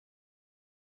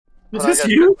Is this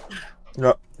you?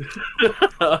 No.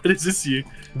 Is this you?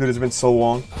 Dude, it's been so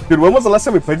long. Dude, when was the last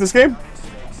time we played this game?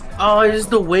 Oh, this is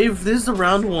the wave. This is the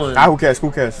round one. Ah, who cares? Who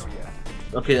cares?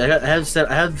 Okay, I have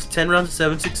 10 rounds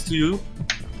of 7.62,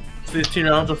 15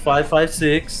 rounds of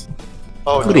 5.56.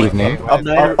 Oh, good evening.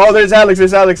 Oh, there's Alex.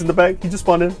 There's Alex in the back. He just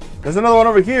spawned in. There's another one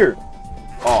over here.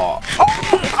 Oh.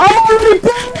 I'm already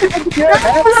dead!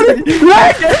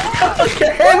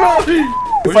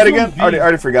 Fight again?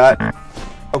 Already forgot.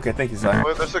 Okay, thank you, Zai.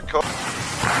 Wait, there's a code.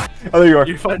 Oh, there you are.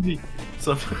 You're fighting me.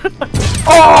 So.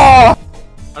 Oh!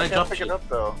 I can't pick it up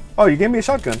though. Oh, you gave me a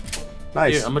shotgun.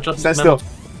 Nice. Here, I'm gonna drop Stand still.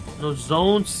 No,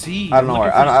 zone C. I don't know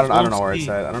where. I don't know where it's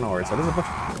at. I don't know where it's at. There's a bunch.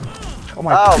 Oh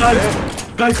my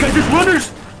God. Guys, there's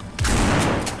runners!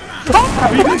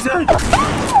 Are you guys dead?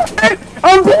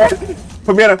 I'm dead!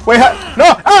 Put me on a. Wait,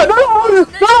 no! Ah, no!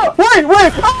 Wait!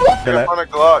 I'm on a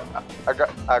Glock. I got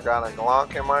a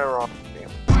Glock in my room.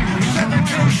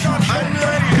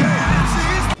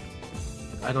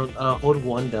 I don't hold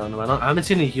one down. I haven't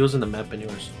seen any heals in the map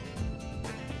anywhere.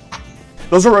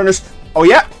 Those are runners. Oh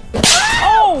yeah!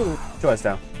 Oh! Two eyes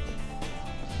down.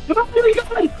 Oh my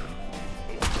god!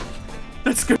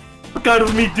 That scared the fuck out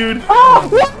of me, dude. Oh!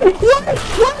 What?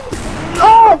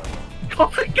 Oh! Oh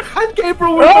my god,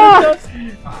 Gabriel, we're gonna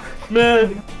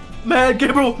die. Man,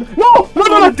 Gabriel. No!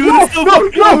 Do this no more,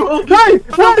 Gabriel. Hey!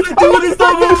 Do this no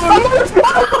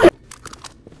more.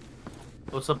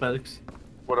 What's up, Alex?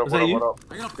 What up?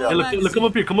 Yeah, look,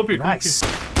 come up here. Nice.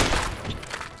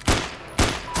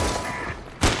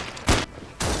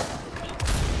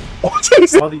 Oh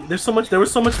Jesus! There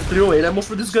was so much 308 ammo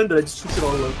for this gun that I just took it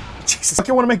all up. Jesus!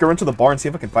 I want to make a run to the bar and see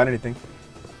if I can find anything.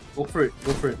 Go for it.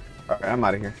 Alright, I'm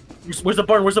out of here. Where's the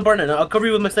barn? At? I'll cover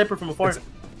you with my sniper from afar.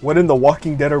 What in the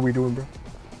Walking Dead are we doing, bro?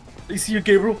 I see you,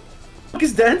 Gabriel. Fuck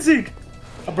is dancing?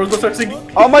 Bro, go start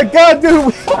singing. Oh my god,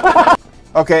 dude!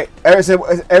 Okay, ever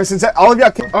since all of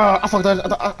y'all came. I fucked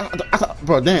that.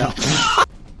 Bro, damn.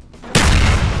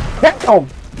 Damn!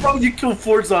 Bro, you killed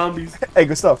 4 zombies. Hey,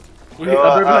 good stuff. Wait,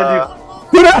 I'm right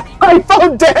Dude, I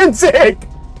found Danzig!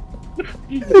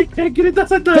 behind you. You can't get it,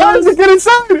 that's not Danzig, get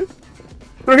inside!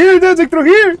 Through here, Danzig, through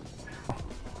here!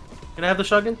 Can I have the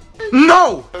shotgun?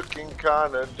 No! Looking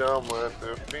kinda dumb with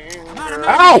the finger.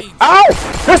 Ow!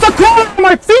 Ow! There's a claw on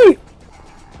my feet!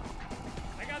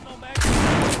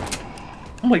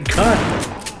 Oh my god.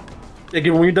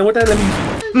 Yeah, when you're done with that, let me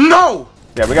use it. No!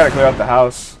 Yeah, we gotta clear out the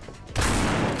house.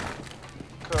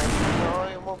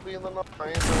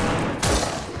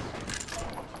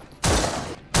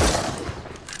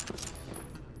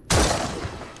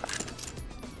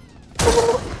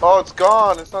 Oh, it's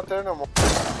gone. It's not there no more.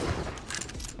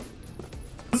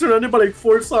 I'm surrounded by like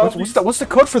 4 zombies. What's the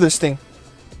code for this thing?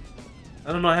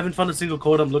 I don't know, I haven't found a single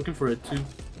code. I'm looking for it too.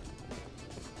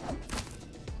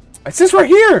 It says right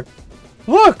here!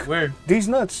 Look! Where? These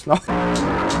nuts. No.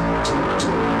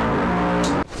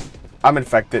 I'm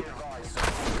infected.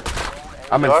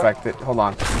 I'm infected. Hold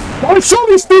on. Don't shoot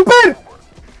me, stupid!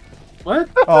 What?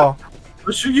 Oh.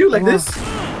 I'll shoot you like this?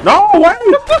 No, wait!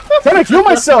 I'm trying to kill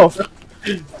myself!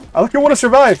 I want to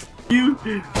survive. You.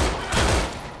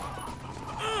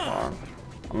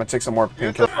 I'm gonna take some more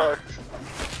painkillers.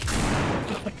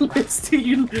 Let's see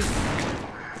you.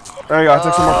 There you go, I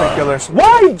took some more painkillers.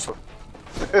 Why?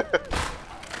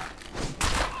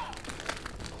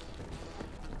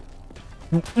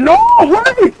 No,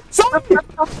 wait! Sorry!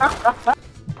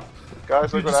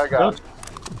 Guys, look what I got.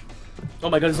 Oh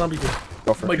my god, a zombie here.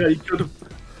 Go for Oh my god, he killed him.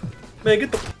 Man,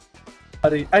 get the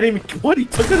out of here. I didn't even. What? He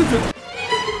took it as a.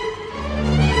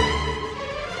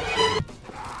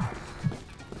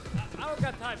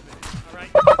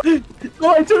 No,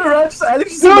 I turned around. Just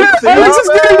Alex is Alex is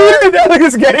getting eaten! Alex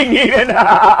is getting eaten!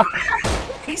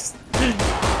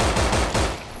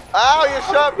 Ow, you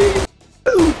shot me!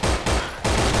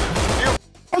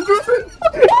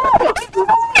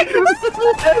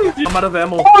 I'm out of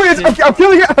ammo. Oh, I'm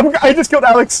killing it! I just killed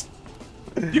Alex!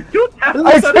 You killed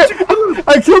Alex?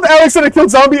 I killed Alex and I killed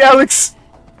zombie Alex!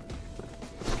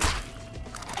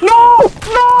 No!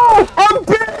 No! I'm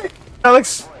big!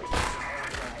 Alex!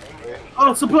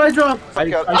 Oh, supply drop!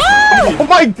 Oh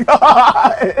my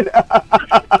god!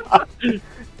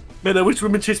 Man, I wish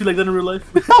women chased me like that in real life.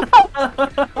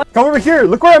 Come over here.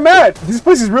 Look where I'm at. This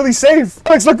place is really safe.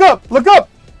 Alex, look up. Look up.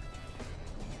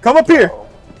 Come up here.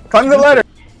 Climb the ladder.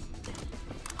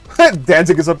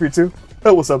 Danzig is up here too.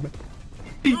 Oh, what's up, man?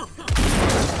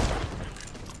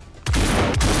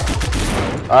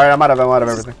 Alright, I'm out of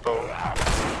everything.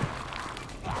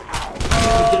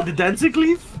 Did Danzig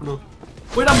leave? No.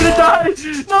 Wait, I'm gonna die!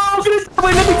 No, I'm gonna die!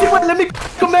 Wait, let me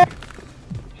come back!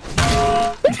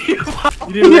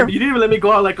 You didn't even let me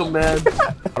go out like a man.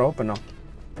 Open them.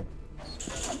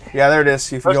 Yeah, there it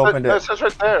is. If you opened It it. says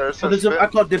right there. It says I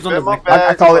call dibs on the Bima bag.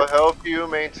 bag call will it- help you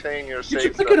maintain your Did you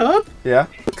safe pick it up? Yeah.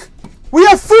 We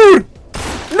have food!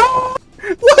 No!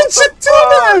 Why'd you do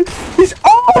that? He's.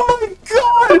 Oh my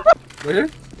god! Where?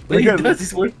 What he Look at- does?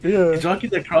 He's Yeah. rocking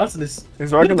that cross in his.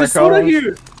 He's rocking Look, that there's soda cross.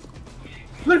 here.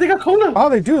 Look, they got cola. Oh,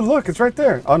 they do. Look, it's right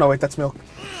there. Oh no, wait, that's milk.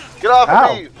 Get off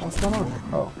Ow! of me! What's going on?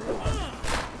 Oh.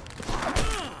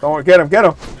 Don't worry. Get him! Get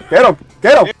him! Get him!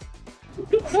 Get him!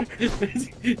 Is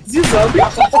he a zombie?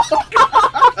 How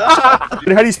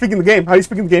do you speak in the game? How do you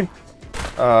speak in the game?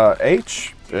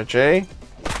 H, J.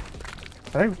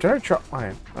 Did I drop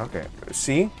mine? Okay.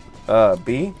 C,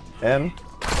 B, N,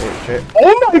 A, J.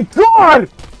 Oh my god!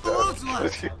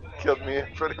 You killed me in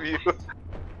front of you.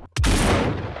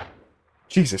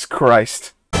 Jesus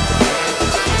Christ.